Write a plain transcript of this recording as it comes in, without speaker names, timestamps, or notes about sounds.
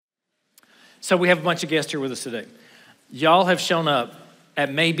So we have a bunch of guests here with us today. Y'all have shown up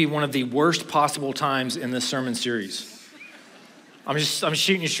at maybe one of the worst possible times in this sermon series. I'm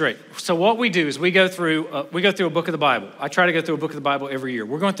shooting you straight. So what we do is we go through a book of the Bible. I try to go through a book of the Bible every year.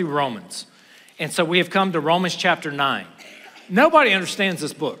 We're going through Romans. And so we have come to Romans chapter 9. Nobody understands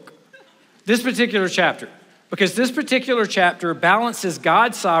this book, this particular chapter, because this particular chapter balances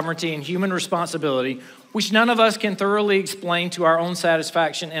God's sovereignty and human responsibility, which none of us can thoroughly explain to our own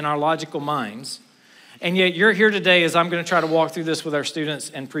satisfaction in our logical minds. And yet you're here today as I'm going to try to walk through this with our students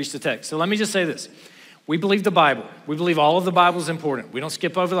and preach the text. So let me just say this. We believe the Bible. We believe all of the Bible is important. We don't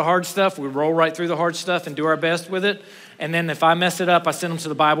skip over the hard stuff. We roll right through the hard stuff and do our best with it. And then if I mess it up, I send them to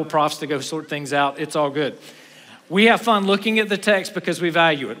the Bible profs to go sort things out. It's all good. We have fun looking at the text because we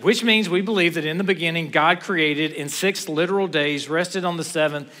value it, which means we believe that in the beginning, God created in 6 literal days, rested on the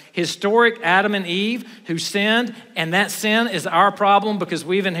 7th, historic Adam and Eve who sinned, and that sin is our problem because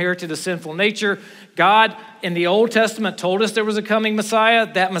we've inherited a sinful nature. God in the Old Testament told us there was a coming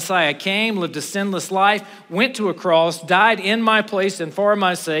Messiah. That Messiah came, lived a sinless life, went to a cross, died in my place and for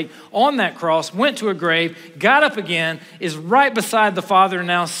my sake on that cross, went to a grave, got up again, is right beside the Father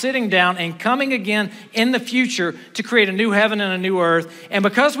now, sitting down and coming again in the future to create a new heaven and a new earth. And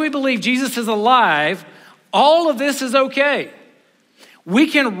because we believe Jesus is alive, all of this is okay. We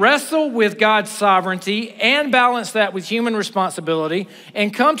can wrestle with God's sovereignty and balance that with human responsibility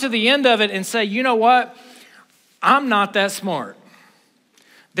and come to the end of it and say, you know what? I'm not that smart.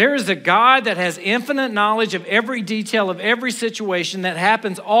 There is a God that has infinite knowledge of every detail of every situation that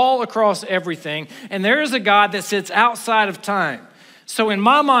happens all across everything. And there is a God that sits outside of time. So in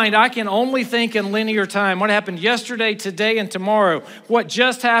my mind, I can only think in linear time. What happened yesterday, today, and tomorrow. What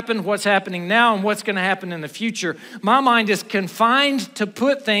just happened, what's happening now, and what's going to happen in the future. My mind is confined to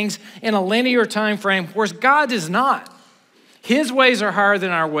put things in a linear time frame, whereas God is not. His ways are higher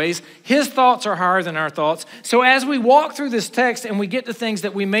than our ways. His thoughts are higher than our thoughts. So as we walk through this text and we get to things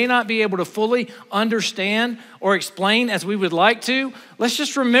that we may not be able to fully understand or explain as we would like to, let's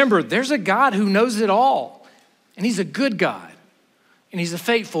just remember there's a God who knows it all. And he's a good God. And he's a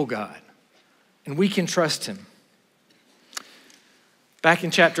faithful God, and we can trust him. Back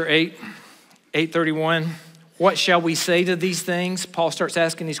in chapter 8, 8:31, what shall we say to these things? Paul starts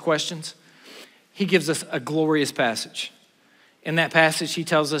asking these questions. He gives us a glorious passage. In that passage, he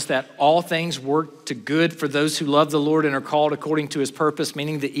tells us that all things work to good for those who love the Lord and are called according to his purpose,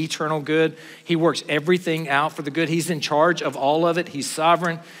 meaning the eternal good. He works everything out for the good. He's in charge of all of it. He's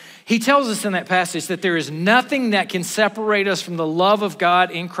sovereign. He tells us in that passage that there is nothing that can separate us from the love of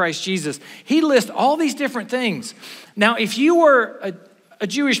God in Christ Jesus. He lists all these different things. Now, if you were a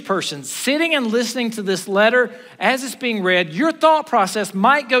Jewish person sitting and listening to this letter as it's being read, your thought process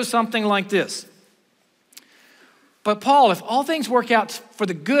might go something like this. But Paul, if all things work out for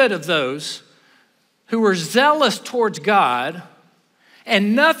the good of those who are zealous towards God,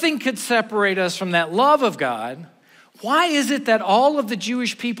 and nothing could separate us from that love of God, why is it that all of the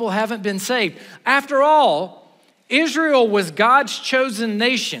Jewish people haven't been saved? After all, Israel was God's chosen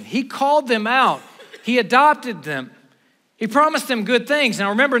nation. He called them out. He adopted them. He promised them good things. Now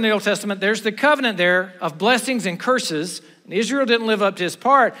remember in the Old Testament, there's the covenant there of blessings and curses. And Israel didn't live up to his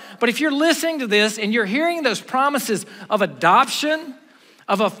part. But if you're listening to this and you're hearing those promises of adoption,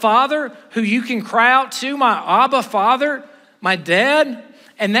 of a father who you can cry out to, my Abba Father, my dad,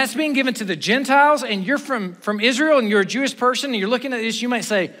 and that's being given to the Gentiles, and you're from Israel and you're a Jewish person and you're looking at this, you might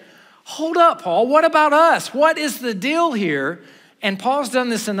say, hold up, Paul, what about us? What is the deal here? And Paul's done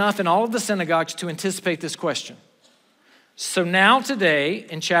this enough in all of the synagogues to anticipate this question. So now today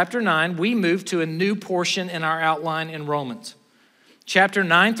in chapter 9, we move to a new portion in our outline in Romans. Chapter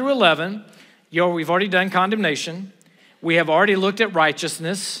 9 through 11, we've already done condemnation. We have already looked at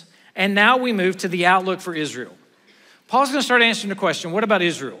righteousness. And now we move to the outlook for Israel. Paul's going to start answering the question, what about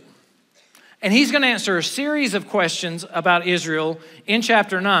Israel? And he's going to answer a series of questions about Israel in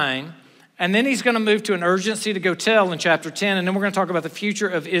chapter 9. And then he's going to move to an urgency to go tell in chapter 10. And then we're going to talk about the future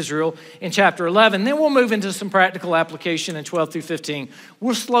of Israel in chapter 11. Then we'll move into some practical application in 12 through 15.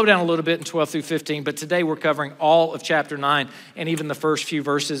 We'll slow down a little bit in 12 through 15. But today we're covering all of chapter 9 and even the first few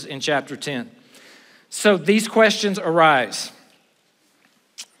verses in chapter 10. So these questions arise.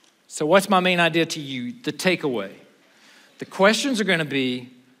 So what's my main idea to you? The takeaway. The questions are going to be,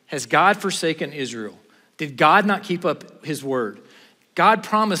 has God forsaken Israel? Did God not keep up his word? God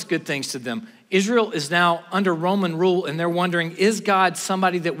promised good things to them. Israel is now under Roman rule and they're wondering, is God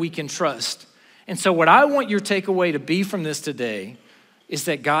somebody that we can trust? And so what I want your takeaway to be from this today is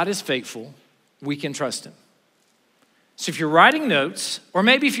that God is faithful. We can trust him. So if you're writing notes, or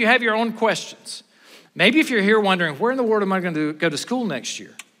maybe if you have your own questions, maybe if you're here wondering, where in the world am I going to go to school next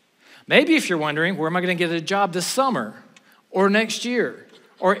year? Maybe if you're wondering, where am I going to get a job this summer or next year?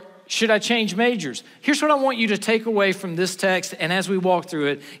 Or should I change majors? Here's what I want you to take away from this text, and as we walk through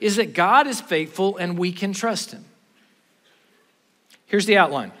it, is that God is faithful and we can trust him. Here's the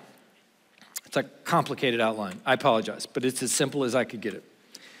outline. It's a complicated outline. I apologize, but it's as simple as I could get it.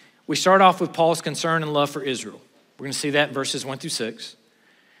 We start off with Paul's concern and love for Israel. We're going to see that in verses 1 through 6.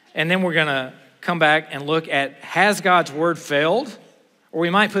 And then we're going to come back and look at, has God's word failed? Or we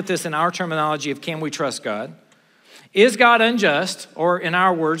might put this in our terminology of, can we trust God? Is God unjust? Or in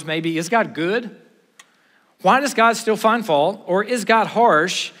our words, maybe, is God good? Why does God still find fault? Or is God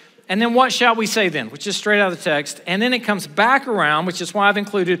harsh? And then what shall we say then? Which is straight out of the text. And then it comes back around, which is why I've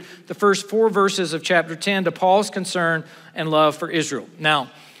included the first 4 verses of chapter 10 to Paul's concern and love for Israel. Now,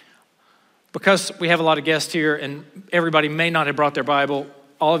 because we have a lot of guests here and everybody may not have brought their Bible,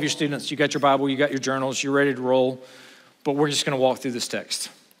 all of your students, you got your Bible, you got your journals, you're ready to roll, but we're just going to walk through this text.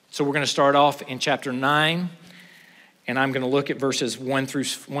 So we're going to start off in chapter 9, and I'm going to look at verses 1 through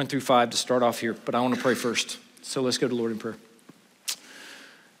 5 to start off here, but I want to pray first. So let's go to the Lord in prayer.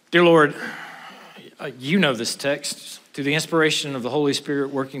 Dear Lord, you know this text. Through the inspiration of the Holy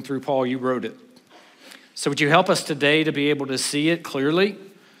Spirit working through Paul, you wrote it. So would you help us today to be able to see it clearly?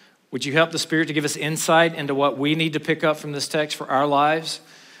 Would you help the Spirit to give us insight into what we need to pick up from this text for our lives?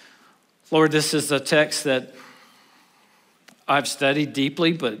 Lord, this is a text that I've studied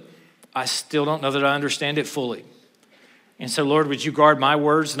deeply, but I still don't know that I understand it fully. And so, Lord, would you guard my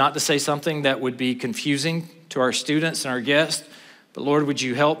words not to say something that would be confusing to our students and our guests? But Lord, would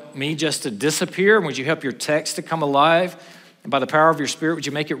you help me just to disappear? And would you help your text to come alive? And by the power of your Spirit, would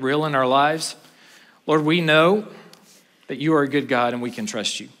you make it real in our lives? Lord, we know that you are a good God and we can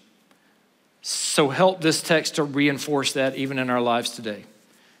trust you. So help this text to reinforce that even in our lives today.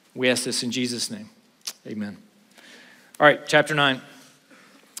 We ask this in Jesus' name. Amen. All right, chapter 9.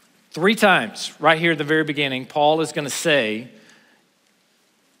 3 times right here at the very beginning, Paul is going to say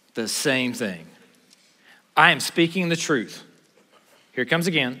the same thing. I am speaking the truth. Here it comes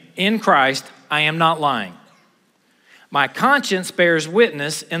again. In Christ, I am not lying. My conscience bears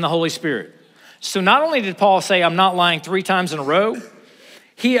witness in the Holy Spirit. So not only did Paul say I'm not lying 3 times in a row,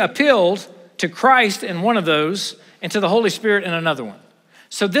 he appealed to Christ in one of those and to the Holy Spirit in another one.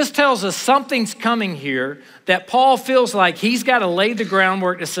 So this tells us something's coming here that Paul feels like he's got to lay the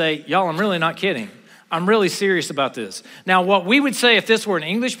groundwork to say, y'all, I'm really not kidding. I'm really serious about this. Now, what we would say if this were an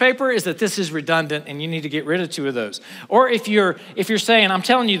English paper is that this is redundant and you need to get rid of 2 of those. Or if you're saying, I'm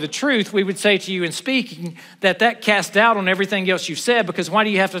telling you the truth, we would say to you in speaking that casts doubt on everything else you've said, because why do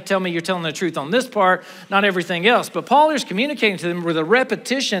you have to tell me you're telling the truth on this part, not everything else? But Paul is communicating to them with a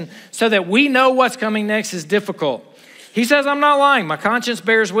repetition so that we know what's coming next is difficult. He says, I'm not lying. My conscience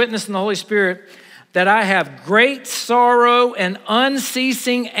bears witness in the Holy Spirit that I have great sorrow and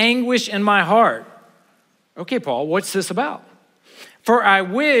unceasing anguish in my heart. Okay, Paul, what's this about? For I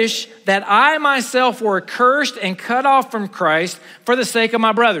wish that I myself were accursed and cut off from Christ for the sake of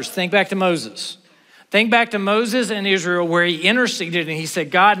my brothers. Think back to Moses. Think back to Moses and Israel where he interceded and he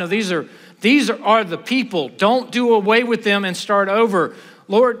said, God, no, these are the people. Don't do away with them and start over.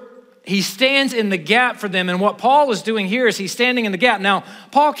 Lord, he stands in the gap for them. And what Paul is doing here is he's standing in the gap. Now,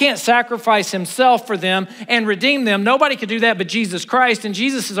 Paul can't sacrifice himself for them and redeem them. Nobody could do that but Jesus Christ, and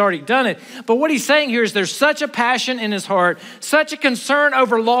Jesus has already done it. But what he's saying here is there's such a passion in his heart, such a concern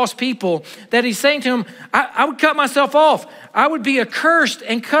over lost people, that he's saying to him, I would cut myself off. I would be accursed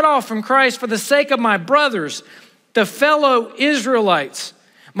and cut off from Christ for the sake of my brothers, the fellow Israelites,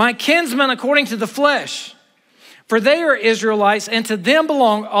 my kinsmen according to the flesh. For they are Israelites, and to them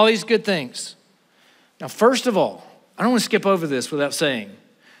belong all these good things. Now, first of all, I don't want to skip over this without saying,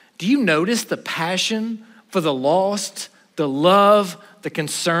 do you notice the passion for the lost, the love, the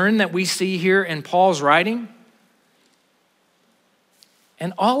concern that we see here in Paul's writing?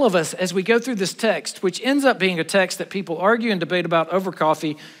 And all of us, as we go through this text, which ends up being a text that people argue and debate about over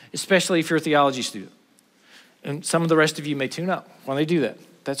coffee, especially if you're a theology student. And some of the rest of you may tune out when they do that.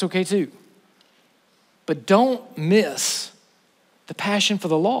 That's okay too. But don't miss the passion for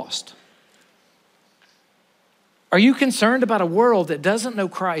the lost. Are you concerned about a world that doesn't know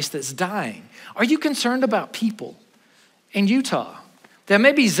Christ, that's dying? Are you concerned about people in Utah that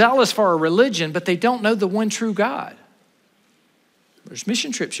may be zealous for a religion, but they don't know the one true God? There's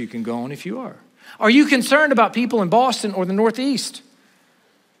mission trips you can go on if you are. Are you concerned about people in Boston or the Northeast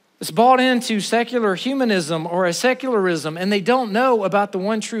that's bought into secular humanism or a secularism and they don't know about the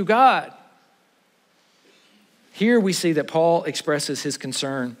one true God? Here we see that Paul expresses his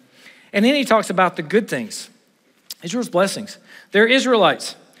concern. And then he talks about the good things, Israel's blessings. They're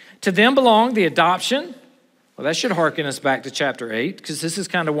Israelites. To them belong the adoption, Well, that should hearken us back to chapter 8, because this is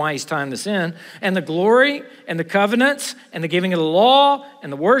kind of why he's tying this in. And the glory and the covenants and the giving of the law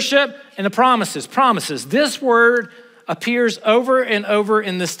and the worship and the promises. Promises. This word appears over and over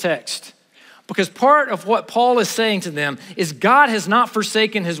in this text. Because part of what Paul is saying to them is God has not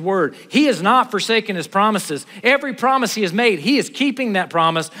forsaken his word. He has not forsaken his promises. Every promise he has made, he is keeping that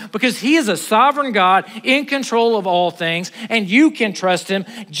promise because he is a sovereign God in control of all things. And you can trust him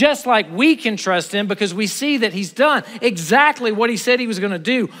just like we can trust him because we see that he's done exactly what he said he was going to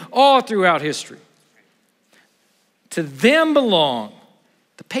do all throughout history. To them belong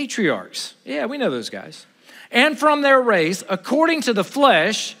the patriarchs. Yeah, we know those guys. And from their race, according to the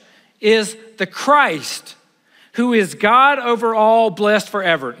flesh, is the Christ, who is God over all, blessed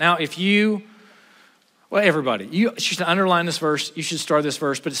forever. Now, everybody, you should underline this verse. You should start this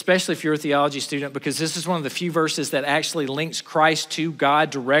verse, but especially if you're a theology student, because this is one of the few verses that actually links Christ to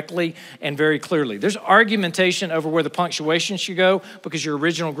God directly and very clearly. There's argumentation over where the punctuation should go because your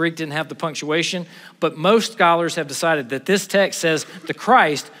original Greek didn't have the punctuation, but most scholars have decided that this text says the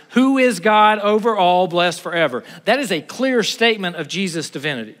Christ, who is God over all, blessed forever. That is a clear statement of Jesus'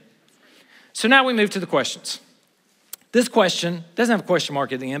 divinity. So now we move to the questions. This question doesn't have a question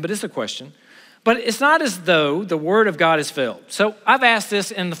mark at the end, but it's a question. But it's not as though the word of God has failed. So I've asked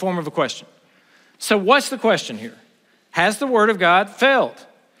this in the form of a question. So what's the question here? Has the word of God failed?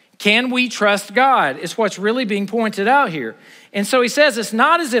 Can we trust God? It's what's really being pointed out here. And so he says it's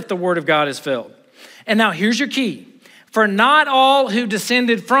not as if the word of God has failed. And now here's your key. For not all who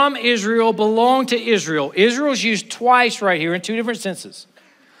descended from Israel belong to Israel. Israel is used twice right here in two different senses.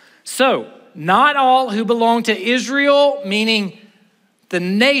 So, not all who belong to Israel, meaning the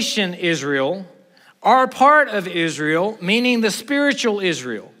nation Israel, are part of Israel, meaning the spiritual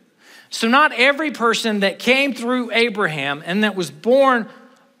Israel. So not every person that came through Abraham and that was born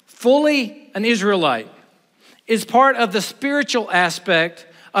fully an Israelite is part of the spiritual aspect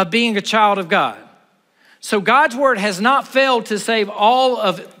of being a child of God. So God's word has not failed to save all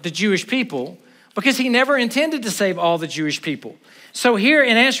of the Jewish people because he never intended to save all the Jewish people. So here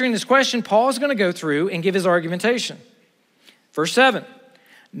in answering this question, Paul is going to go through and give his argumentation. Verse 7,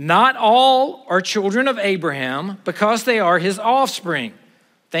 not all are children of Abraham because they are his offspring.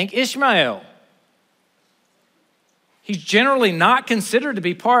 Think Ishmael. He's generally not considered to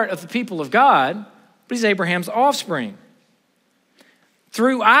be part of the people of God, but he's Abraham's offspring.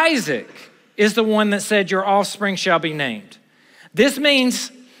 Through Isaac is the one that said, your offspring shall be named. This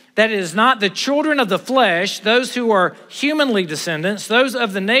means that it is not the children of the flesh, those who are humanly descendants, those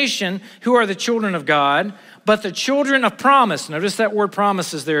of the nation who are the children of God, but the children of promise, notice that word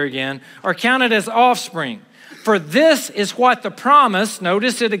promise is there again, are counted as offspring. For this is what the promise,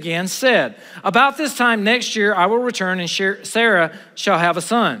 notice it again, said. About this time next year I will return and Sarah shall have a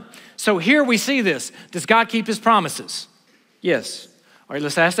son. So here we see this. Does God keep his promises? Yes. All right,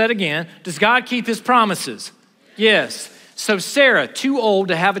 let's ask that again. Does God keep his promises? Yes. So Sarah, too old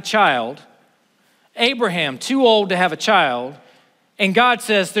to have a child. Abraham, too old to have a child. And God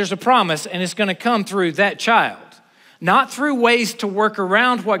says there's a promise and it's going to come through that child. Not through ways to work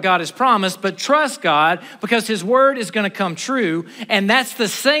around what God has promised, but trust God because his word is going to come true. And that's the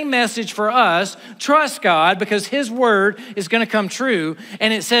same message for us. Trust God because his word is going to come true.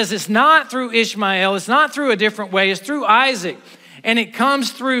 And it says it's not through Ishmael. It's not through a different way. It's through Isaac. And it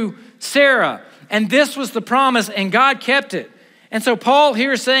comes through Sarah. And this was the promise, and God kept it. And so Paul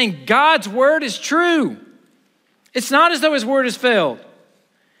here is saying God's word is true. It's not as though his word has failed.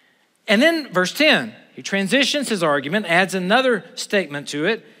 And then verse 10, he transitions his argument, adds another statement to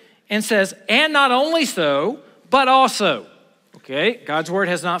it, and says, and not only so, but also. Okay, God's word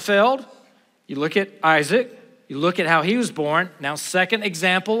has not failed. You look at Isaac. You look at how he was born. Now, second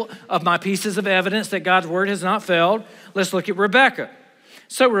example of my pieces of evidence that God's word has not failed. Let's look at Rebekah.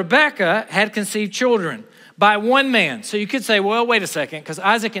 So Rebekah had conceived children by one man. So you could say, well, wait a second, because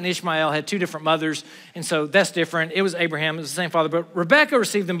Isaac and Ishmael had two different mothers, and so that's different. It was Abraham, it was the same father, but Rebekah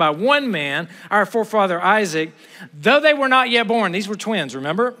received them by one man, our forefather Isaac, though they were not yet born. These were twins,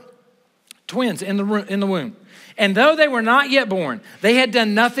 remember? Twins in the womb. And though they were not yet born, they had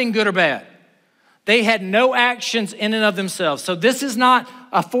done nothing good or bad. They had no actions in and of themselves. So this is not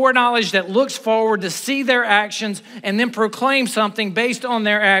a foreknowledge that looks forward to see their actions and then proclaim something based on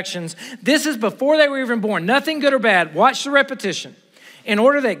their actions. This is before they were even born. Nothing good or bad. Watch the repetition. In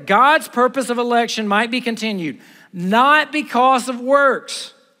order that God's purpose of election might be continued, not because of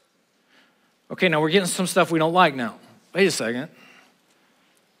works. Okay, now we're getting some stuff we don't like now. Wait a second.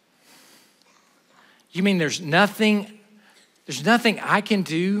 You mean there's nothing I can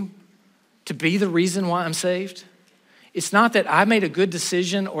do to be the reason why I'm saved? It's not that I made a good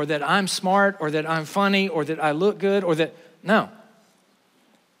decision or that I'm smart or that I'm funny or that I look good or that, no.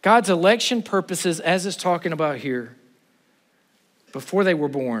 God's election purposes, as it's talking about here, before they were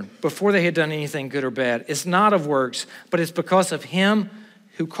born, before they had done anything good or bad, it's not of works, but it's because of him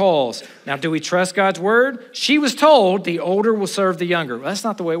who calls. Now, do we trust God's word? She was told the older will serve the younger. Well, that's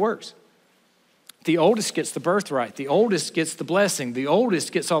not the way it works. The oldest gets the birthright. The oldest gets the blessing. The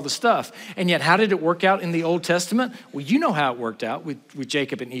oldest gets all the stuff. And yet, how did it work out in the Old Testament? Well, you know how it worked out with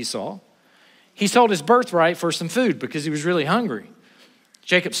Jacob and Esau. He sold his birthright for some food because he was really hungry.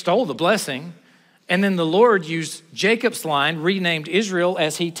 Jacob stole the blessing. And then the Lord used Jacob's line, renamed Israel,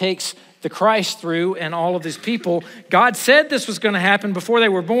 as he takes the Christ through and all of his people. God said this was going to happen before they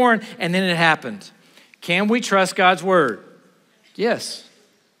were born, and then it happened. Can we trust God's word? Yes.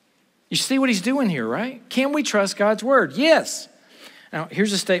 You see what he's doing here, right? Can we trust God's word? Yes. Now,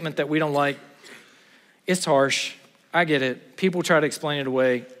 here's a statement that we don't like. It's harsh. I get it. People try to explain it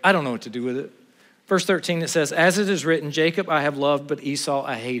away. I don't know what to do with it. Verse 13, it says, as it is written, Jacob I have loved, but Esau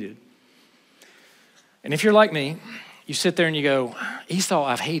I hated. And if you're like me, you sit there and you go, Esau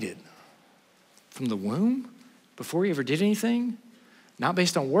I've hated. From the womb? Before he ever did anything? Not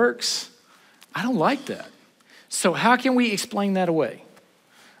based on works? I don't like that. So how can we explain that away?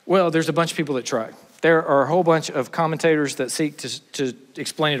 Well, there's a bunch of people that try. There are a whole bunch of commentators that seek to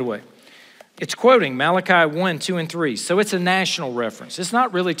explain it away. It's quoting Malachi 1, 2, and 3. So it's a national reference. It's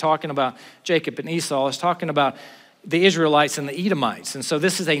not really talking about Jacob and Esau. It's talking about the Israelites and the Edomites. And so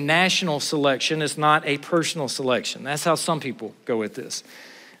this is a national selection. It's not a personal selection. That's how some people go with this.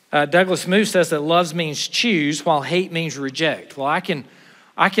 Douglas Moo says that love means choose while hate means reject. Well, I can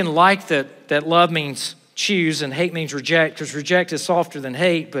like that love means choose and hate means reject, because reject is softer than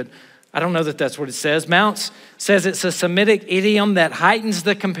hate, but I don't know that that's what it says. Mounts says it's a Semitic idiom that heightens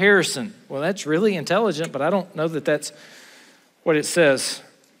the comparison. Well, that's really intelligent, but I don't know that that's what it says.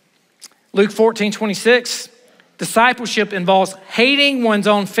 Luke 14:26, discipleship involves hating one's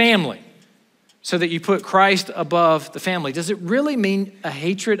own family so that you put Christ above the family. Does it really mean a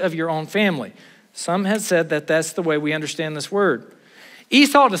hatred of your own family? Some have said that that's the way we understand this word.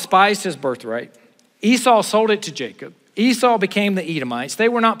 Esau despised his birthright. Esau sold it to Jacob. Esau became the Edomites. They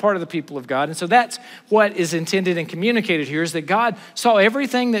were not part of the people of God. And so that's what is intended and communicated here, is that God saw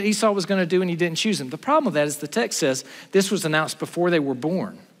everything that Esau was going to do and he didn't choose him. The problem with that is the text says this was announced before they were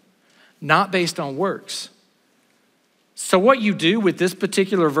born, not based on works. So what you do with this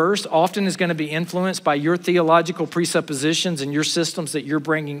particular verse often is going to be influenced by your theological presuppositions and your systems that you're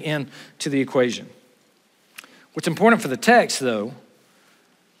bringing in to the equation. What's important for the text, though,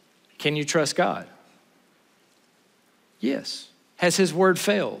 can you trust God? Yes. Has his word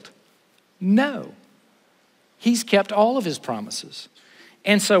failed? No. He's kept all of his promises.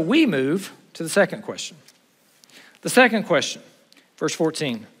 And so we move to the second question. The second question, verse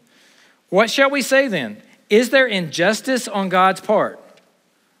 14. What shall we say then? Is there injustice on God's part?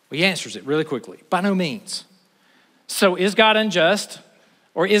 Well, he answers it really quickly. By no means. So is God unjust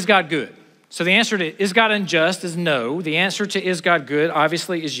or is God good? So the answer to is God unjust is no. The answer to is God good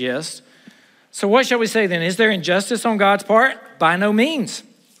obviously is yes. So what shall we say then? Is there injustice on God's part? By no means.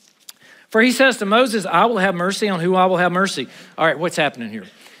 For he says to Moses, I will have mercy on who I will have mercy. All right, what's happening here?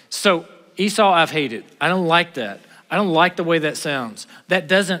 So Esau I've hated. I don't like that. I don't like the way that sounds. That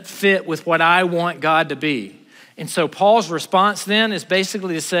doesn't fit with what I want God to be. And so Paul's response then is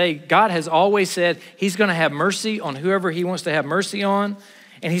basically to say, God has always said he's going to have mercy on whoever he wants to have mercy on.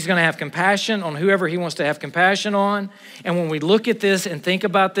 And he's going to have compassion on whoever he wants to have compassion on. And when we look at this and think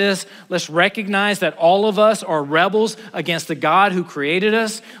about this, let's recognize that all of us are rebels against the God who created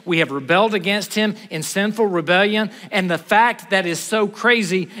us. We have rebelled against him in sinful rebellion. And the fact that is so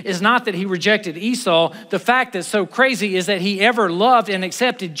crazy is not that he rejected Esau. The fact that's so crazy is that he ever loved and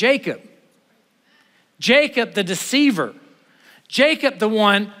accepted Jacob. Jacob, the deceiver. Jacob, the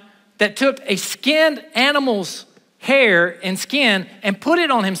one that took a skinned animal's hair and skin and put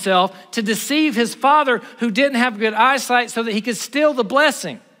it on himself to deceive his father who didn't have good eyesight so that he could steal the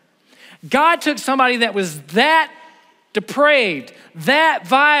blessing. God took somebody that was that depraved, that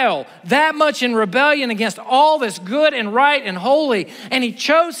vile, that much in rebellion against all that's good and right and holy, and he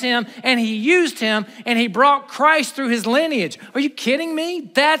chose him and he used him and he brought Christ through his lineage. Are you kidding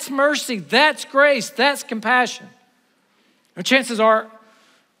me? That's mercy, that's grace, that's compassion. And chances are,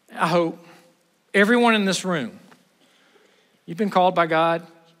 I hope, everyone in this room, you've been called by God.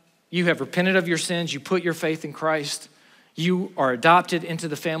 You have repented of your sins. You put your faith in Christ. You are adopted into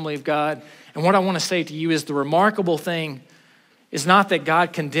the family of God. And what I want to say to you is the remarkable thing is not that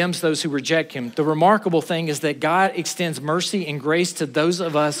God condemns those who reject him. The remarkable thing is that God extends mercy and grace to those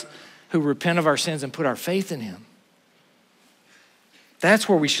of us who repent of our sins and put our faith in him. That's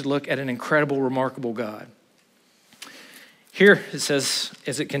where we should look at an incredible, remarkable God. Here it says,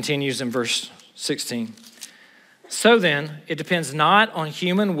 as it continues in verse 16, so then, it depends not on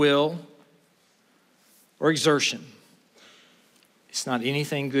human will or exertion. It's not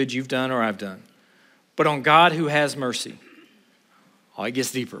anything good you've done or I've done, but on God who has mercy. Oh, it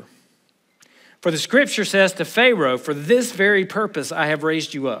gets deeper. For the scripture says to Pharaoh, for this very purpose I have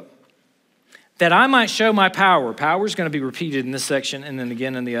raised you up, that I might show my power. Power is going to be repeated in this section and then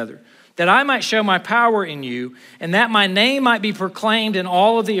again in the other. That I might show my power in you, and that my name might be proclaimed in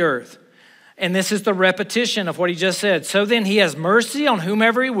all of the earth. And this is the repetition of what he just said. So then he has mercy on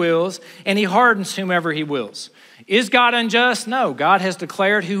whomever he wills, and he hardens whomever he wills. Is God unjust? No. God has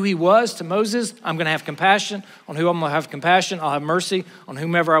declared who he was to Moses. I'm going to have compassion on who I'm going to have compassion. I'll have mercy on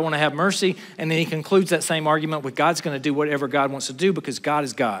whomever I want to have mercy. And then he concludes that same argument with God's going to do whatever God wants to do because God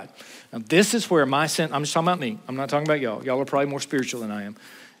is God. Now, this is where my sin, I'm just talking about me. I'm not talking about y'all. Y'all are probably more spiritual than I am.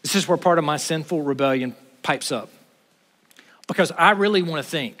 This is where part of my sinful rebellion pipes up. Because I really want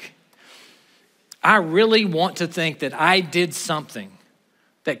to think that I did something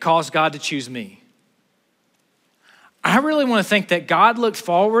that caused God to choose me. I really want to think that God looked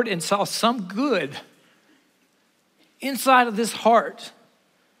forward and saw some good inside of this heart.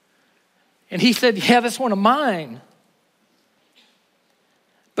 And he said, yeah, that's one of mine.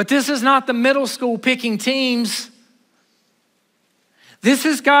 But this is not the middle school picking teams. This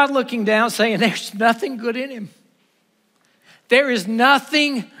is God looking down saying, there's nothing good in him. There is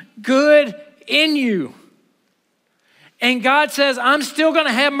nothing good in you. And God says, I'm still going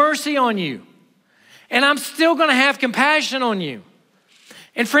to have mercy on you. And I'm still going to have compassion on you.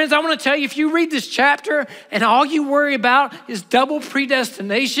 And friends, I want to tell you, if you read this chapter and all you worry about is double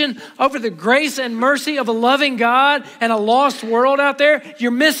predestination over the grace and mercy of a loving God and a lost world out there, you're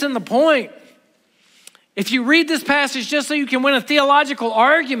missing the point. If you read this passage just so you can win a theological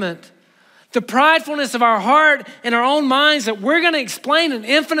argument, the pridefulness of our heart and our own minds that we're going to explain an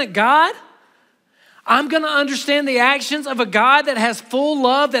infinite God, I'm going to understand the actions of a God that has full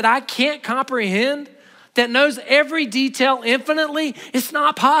love that I can't comprehend, that knows every detail infinitely, it's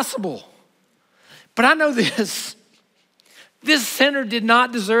not possible. But I know this. This sinner did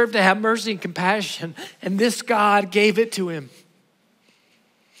not deserve to have mercy and compassion, and this God gave it to him.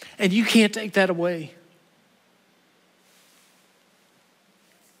 And you can't take that away.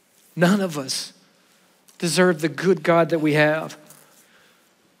 None of us deserve the good God that we have.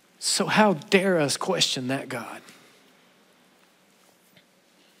 So how dare us question that God?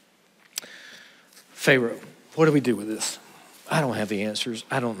 Pharaoh, what do we do with this? I don't have the answers.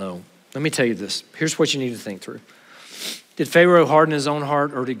 I don't know. Let me tell you this. Here's what you need to think through. Did Pharaoh harden his own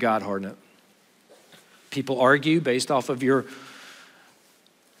heart or did God harden it? People argue based off of your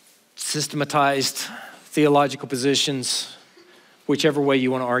systematized theological positions. Whichever way you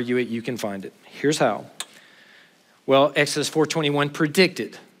want to argue it, you can find it. Here's how. Well, Exodus 4:21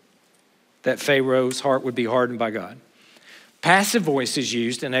 predicted that Pharaoh's heart would be hardened by God. Passive voice is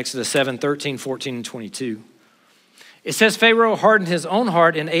used in Exodus 7:13, 14, and 22. It says Pharaoh hardened his own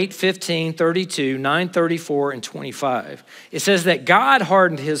heart in 8:15, 32, 9:34, and 25. It says that God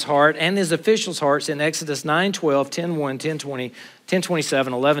hardened his heart and his officials' hearts in Exodus 9:12, 10:1, 10:20,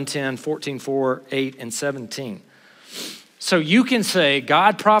 10:27, 11:10, 14:4, 8, and 17. So you can say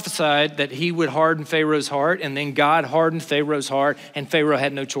God prophesied that he would harden Pharaoh's heart, and then God hardened Pharaoh's heart, and Pharaoh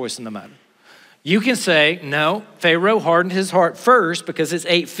had no choice in the matter. You can say, no, Pharaoh hardened his heart first because it's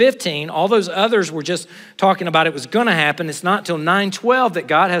 8:15. All those others were just talking about it was going to happen. It's not till 9:12 that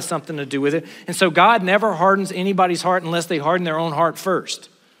God has something to do with it. And so God never hardens anybody's heart unless they harden their own heart first.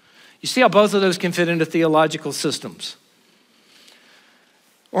 You see how both of those can fit into theological systems.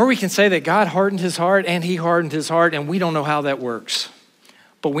 Or we can say that God hardened his heart and he hardened his heart, and we don't know how that works.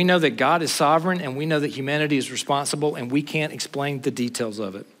 But we know that God is sovereign, and we know that humanity is responsible, and we can't explain the details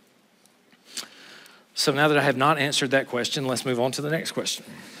of it. So now that I have not answered that question, let's move on to the next question.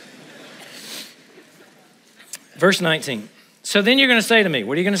 Verse 19. So then you're going to say to me,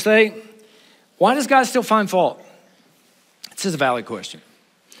 what are you going to say? Why does God still find fault? This is a valid question.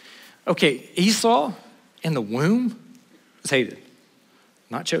 Okay, Esau in the womb was hated,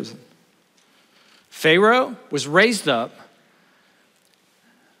 not chosen. Pharaoh was raised up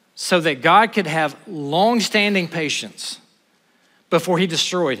so that God could have long-standing patience before he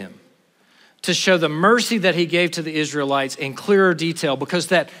destroyed him, to show the mercy that he gave to the Israelites in clearer detail, because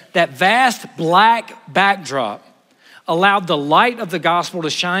that vast black backdrop allowed the light of the gospel to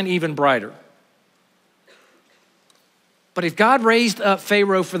shine even brighter. But if God raised up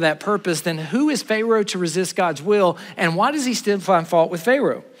Pharaoh for that purpose, then who is Pharaoh to resist God's will? And why does he still find fault with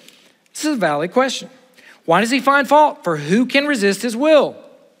Pharaoh? This is a valid question. Why does he find fault? For who can resist his will?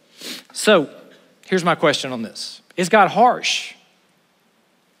 So here's my question on this. Is God harsh?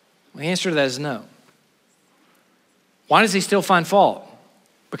 Well, the answer to that is no. Why does he still find fault?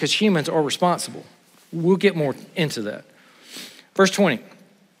 Because humans are responsible. We'll get more into that. Verse 20.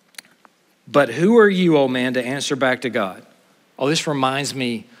 But who are you, O man, to answer back to God? Oh, this reminds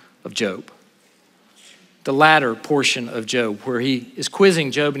me of Job. The latter portion of Job, where he is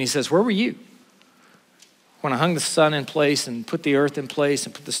quizzing Job and he says, where were you when I hung the sun in place and put the earth in place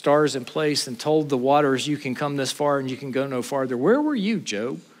and put the stars in place and told the waters, you can come this far and you can go no farther? Where were you,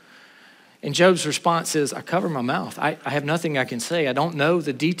 Job? And Job's response is, I cover my mouth. I have nothing I can say. I don't know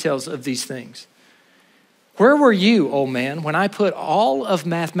the details of these things. Where were you, old man, when I put all of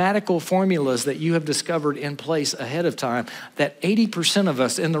mathematical formulas that you have discovered in place ahead of time that 80% of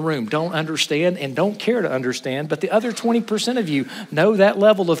us in the room don't understand and don't care to understand, but the other 20% of you know that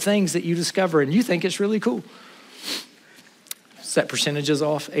level of things that you discover and you think it's really cool? Is that percentages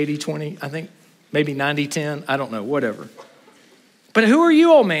off? 80-20, I think, maybe 90-10, I don't know, whatever. But who are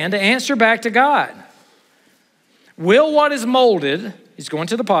you, old man, to answer back to God? Will what is molded, he's going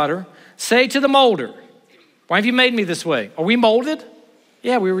to the potter, say to the molder, why have you made me this way? Are we molded?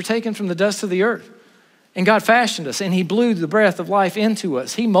 Yeah, we were taken from the dust of the earth. And God fashioned us, and he blew the breath of life into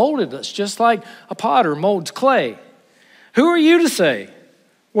us. He molded us just like a potter molds clay. Who are you to say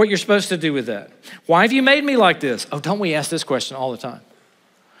what you're supposed to do with that? Why have you made me like this? Oh, don't we ask this question all the time?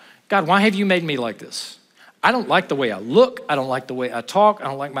 God, why have you made me like this? I don't like the way I look. I don't like the way I talk. I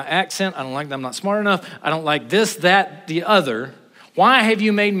don't like my accent. I don't like that I'm not smart enough. I don't like this, that, the other. Why have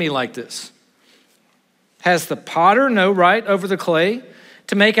you made me like this? Has the potter no right over the clay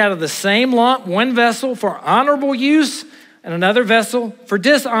to make out of the same lump one vessel for honorable use and another vessel for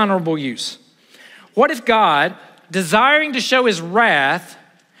dishonorable use? What if God, desiring to show his wrath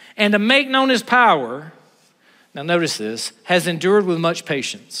and to make known his power, now notice this, has endured with much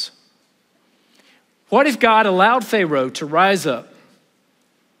patience? What if God allowed Pharaoh to rise up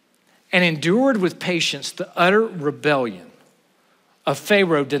and endured with patience the utter rebellion of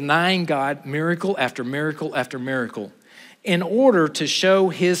Pharaoh denying God miracle after miracle after miracle in order to show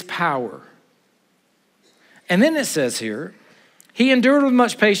his power? And then it says here, he endured with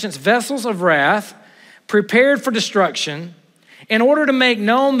much patience vessels of wrath prepared for destruction in order to make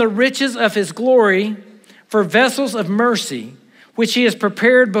known the riches of his glory for vessels of mercy, which he has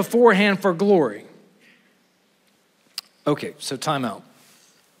prepared beforehand for glory. Okay, so time out.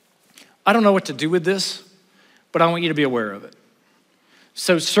 I don't know what to do with this, but I want you to be aware of it.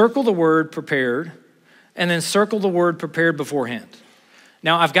 So circle the word prepared, and then circle the word prepared beforehand.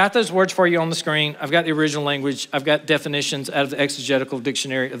 Now, I've got those words for you on the screen. I've got the original language. I've got definitions out of the Exegetical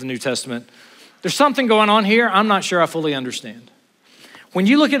Dictionary of the New Testament. There's something going on here I'm not sure I fully understand. When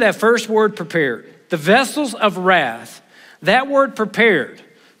you look at that first word prepared, the vessels of wrath, that word prepared,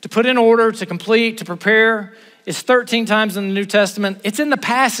 to put in order, to complete, to prepare, is 13 times in the New Testament. It's in the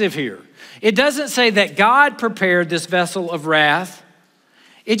passive here. It doesn't say that God prepared this vessel of wrath.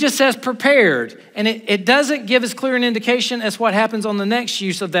 It just says prepared, and it doesn't give as clear an indication as what happens on the next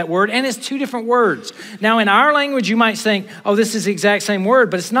use of that word, and it's two different words. Now, in our language, you might think, oh, this is the exact same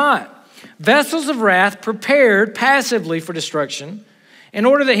word, but it's not. Vessels of wrath prepared passively for destruction, in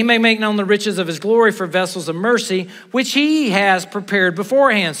order that he may make known the riches of his glory for vessels of mercy, which he has prepared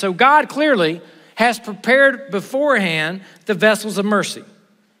beforehand. So God clearly has prepared beforehand the vessels of mercy.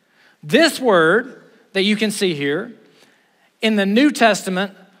 This word that you can see here, in the New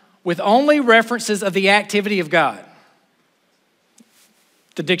Testament, with only references of the activity of God.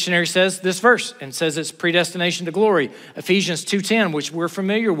 The dictionary says this verse and says it's predestination to glory. Ephesians 2:10, which we're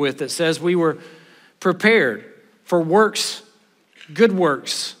familiar with, that says we were prepared for works, good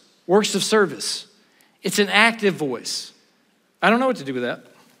works, works of service. It's an active voice. I don't know what to do with that,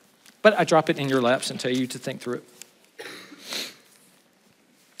 but I drop it in your laps and tell you to think through it.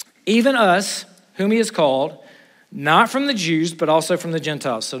 Even us, whom he has called, not from the Jews, but also from the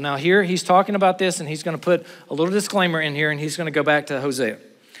Gentiles. So now here he's talking about this, and he's going to put a little disclaimer in here, and he's going to go back to Hosea.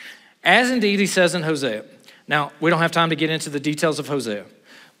 As indeed he says in Hosea. Now, we don't have time to get into the details of Hosea,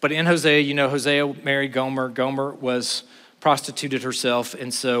 but in Hosea, you know, Hosea married Gomer. Gomer was prostituted herself,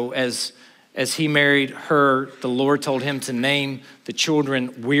 and so as he married her, the Lord told him to name the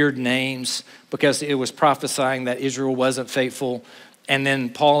children weird names because it was prophesying that Israel wasn't faithful. And then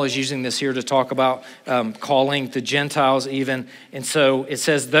Paul is using this here to talk about calling the Gentiles even. And so it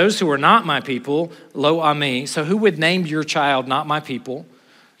says, those who are not my people, lo ami. So who would name your child not my people?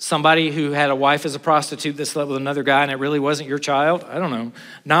 Somebody who had a wife as a prostitute that slept with another guy and it really wasn't your child? I don't know.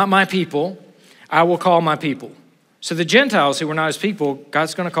 Not my people, I will call my people. So the Gentiles who were not his people,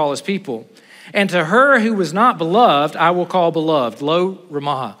 God's going to call his people. And to her who was not beloved, I will call beloved. Lo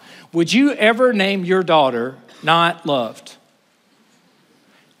Ramaha. Would you ever name your daughter not loved?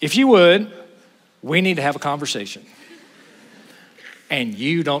 If you would, we need to have a conversation. And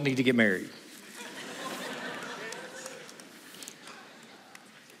you don't need to get married.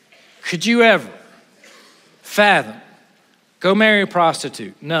 Could you ever fathom, go marry a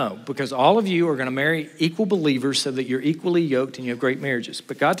prostitute? No, because all of you are going to marry equal believers so that you're equally yoked and you have great marriages.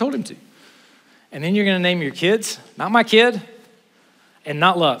 But God told him to. And then you're going to name your kids, not my kid, and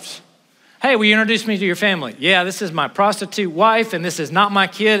not loved. Hey, will you introduce me to your family? Yeah, this is my prostitute wife, and this is not my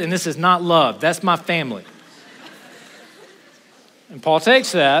kid, and this is not loved. That's my family. And Paul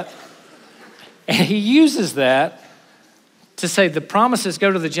takes that, and he uses that to say the promises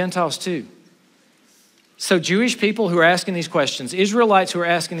go to the Gentiles too. So Jewish people who are asking these questions, Israelites who are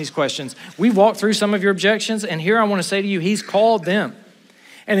asking these questions, we've walked through some of your objections, and here I want to say to you, he's called them.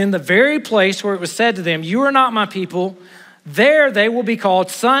 And in the very place where it was said to them, you are not my people, there they will be called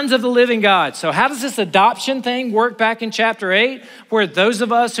sons of the living God. So how does this adoption thing work back in chapter 8, where those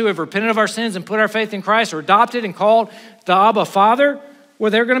of us who have repented of our sins and put our faith in Christ are adopted and called the Abba Father? Well,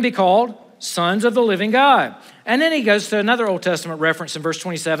 they're going to be called sons of the living God. And then he goes to another Old Testament reference in verse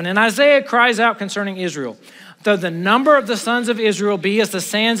 27. And Isaiah cries out concerning Israel, though the number of the sons of Israel be as the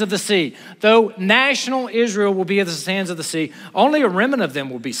sands of the sea, though national Israel will be as the sands of the sea, only a remnant of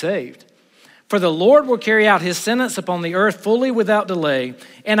them will be saved. For the Lord will carry out his sentence upon the earth fully without delay.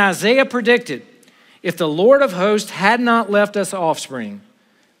 And Isaiah predicted, if the Lord of hosts had not left us offspring,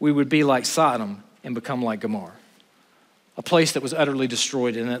 we would be like Sodom and become like Gomorrah, a place that was utterly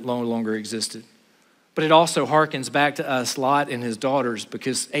destroyed and that no longer existed. But it also harkens back to us, Lot and his daughters,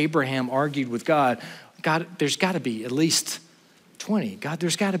 because Abraham argued with God, God, there's got to be at least 20. God,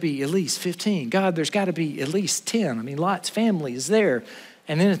 there's got to be at least 15. God, there's got to be at least 10. I mean, Lot's family is there.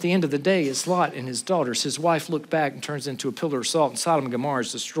 And then at the end of the day, it's Lot and his daughters. His wife looked back and turns into a pillar of salt, and Sodom and Gomorrah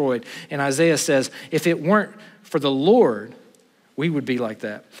is destroyed. And Isaiah says, if it weren't for the Lord, we would be like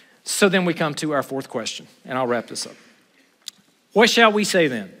that. So then we come to our fourth question, and I'll wrap this up. What shall we say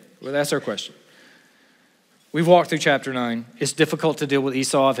then? Well, that's our question. We've walked through chapter 9. It's difficult to deal with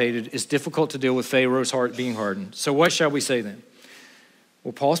Esau I've hated. It's difficult to deal with Pharaoh's heart being hardened. So what shall we say then?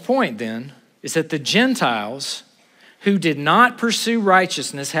 Well, Paul's point then is that the Gentiles who did not pursue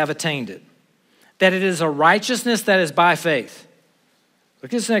righteousness have attained it. That it is a righteousness that is by faith.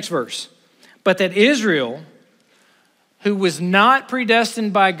 Look at this next verse. But that Israel, who was not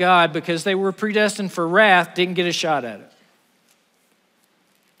predestined by God because they were predestined for wrath, didn't get a shot at it.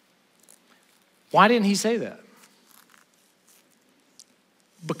 Why didn't he say that?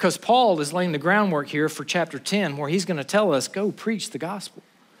 Because Paul is laying the groundwork here for chapter 10, where he's going to tell us, go preach the gospel.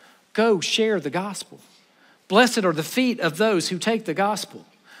 Go share the gospel. Blessed are the feet of those who take the gospel.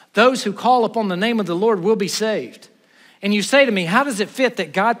 Those who call upon the name of the Lord will be saved. And you say to me, how does it fit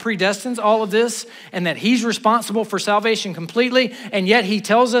that God predestines all of this and that he's responsible for salvation completely, and yet he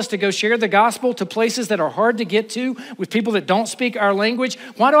tells us to go share the gospel to places that are hard to get to with people that don't speak our language?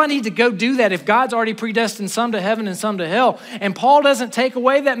 Why do I need to go do that if God's already predestined some to heaven and some to hell? And Paul doesn't take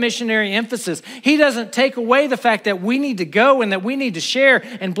away that missionary emphasis. He doesn't take away the fact that we need to go and that we need to share,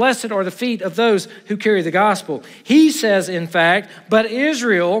 and blessed are the feet of those who carry the gospel. He says, in fact, but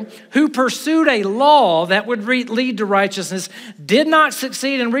Israel, who pursued a law that would lead to righteousness, did not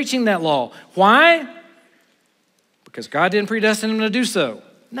succeed in reaching that law. Why? Because God didn't predestine them to do so.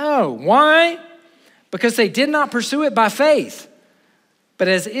 No. Why? Because they did not pursue it by faith, but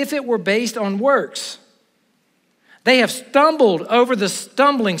as if it were based on works. They have stumbled over the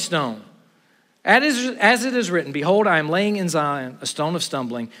stumbling stone. As it is written, behold, I am laying in Zion a stone of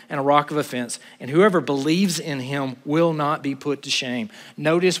stumbling and a rock of offense, and whoever believes in him will not be put to shame.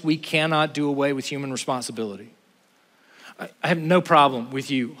 Notice we cannot do away with human responsibility. I have no problem with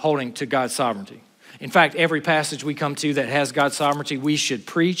you holding to God's sovereignty. In fact, every passage we come to that has God's sovereignty, we should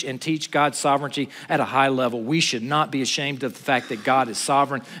preach and teach God's sovereignty at a high level. We should not be ashamed of the fact that God is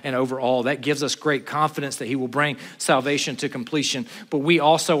sovereign and over all. That gives us great confidence that he will bring salvation to completion. But we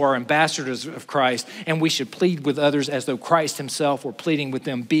also are ambassadors of Christ, and we should plead with others as though Christ himself were pleading with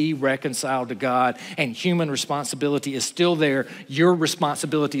them, be reconciled to God. And human responsibility is still there. Your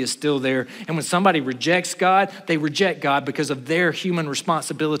responsibility is still there. And when somebody rejects God, they reject God because of their human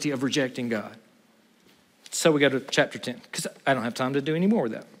responsibility of rejecting God. So we go to chapter 10, because I don't have time to do any more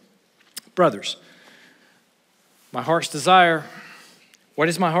of that. Brothers, my heart's desire. What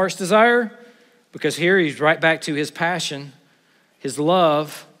is my heart's desire? Because here he's right back to his passion, his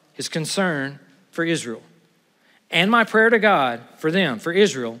love, his concern for Israel. And my prayer to God for them, for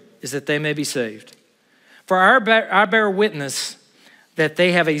Israel, is that they may be saved. For I bear witness that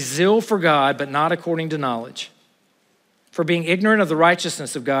they have a zeal for God, but not according to knowledge. For being ignorant of the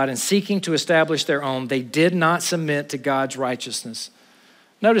righteousness of God and seeking to establish their own, they did not submit to God's righteousness.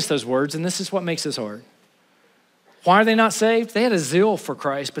 Notice those words, and this is what makes this hard. Why are they not saved? They had a zeal for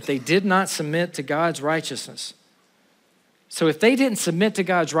Christ, but they did not submit to God's righteousness. So if they didn't submit to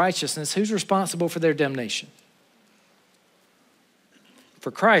God's righteousness, who's responsible for their damnation?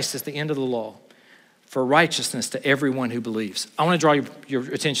 For Christ is the end of the law, for righteousness to everyone who believes. I want to draw your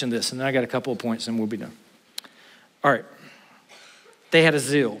attention to this, and then I got a couple of points and we'll be done. All right. They had a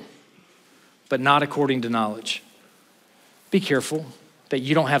zeal, but not according to knowledge. Be careful that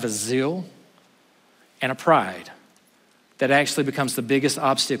you don't have a zeal and a pride that actually becomes the biggest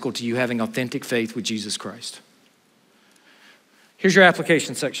obstacle to you having authentic faith with Jesus Christ. Here's your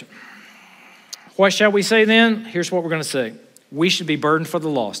application section. What shall we say then? Here's what we're going to say. We should be burdened for the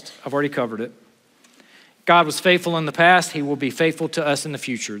lost. I've already covered it. God was faithful in the past. He will be faithful to us in the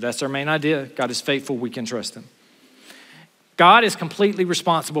future. That's our main idea. God is faithful. We can trust him. God is completely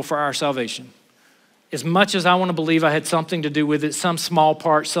responsible for our salvation. As much as I want to believe I had something to do with it, some small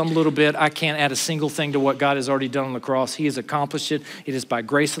part, some little bit, I can't add a single thing to what God has already done on the cross. He has accomplished it. It is by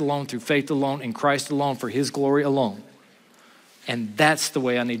grace alone, through faith alone, in Christ alone, for his glory alone. And that's the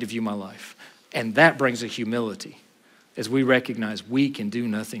way I need to view my life. And that brings a humility as we recognize we can do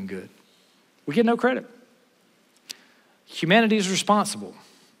nothing good. We get no credit. Humanity is responsible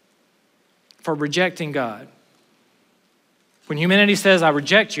for rejecting God. When humanity says, I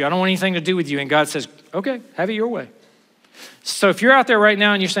reject you, I don't want anything to do with you, and God says, okay, have it your way. So if you're out there right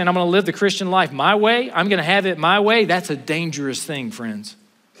now and you're saying, I'm going to live the Christian life my way, I'm going to have it my way, that's a dangerous thing, friends.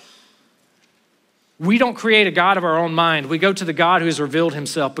 We don't create a God of our own mind. We go to the God who has revealed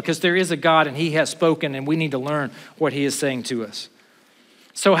himself because there is a God and he has spoken and we need to learn what he is saying to us.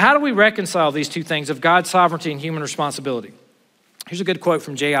 So how do we reconcile these two things of God's sovereignty and human responsibility? Here's a good quote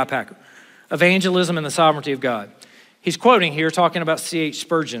from J.I. Packer, Evangelism and the Sovereignty of God. He's quoting here, talking about C.H.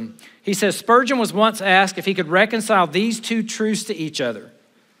 Spurgeon. He says, Spurgeon was once asked if he could reconcile these two truths to each other.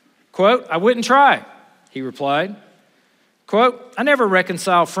 Quote, I wouldn't try, he replied. Quote, I never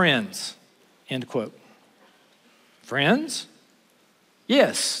reconcile friends, end quote. Friends?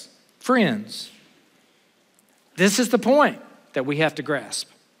 Yes, friends. This is the point that we have to grasp.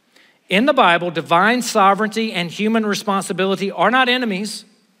 In the Bible, divine sovereignty and human responsibility are not enemies.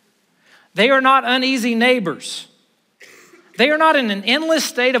 They are not uneasy neighbors. They are not in an endless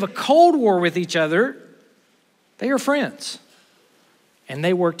state of a cold war with each other. They are friends, and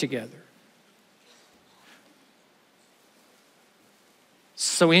they work together.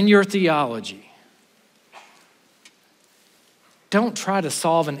 So in your theology, don't try to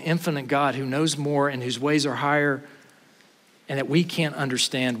solve an infinite God who knows more and whose ways are higher and that we can't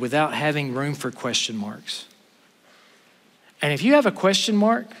understand without having room for question marks. And if you have a question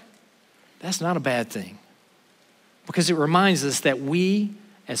mark, that's not a bad thing. Because it reminds us that we,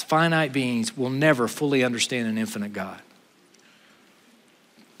 as finite beings, will never fully understand an infinite God.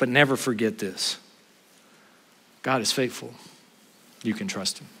 But never forget this. God is faithful. You can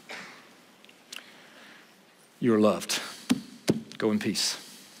trust him. You are loved. Go in peace.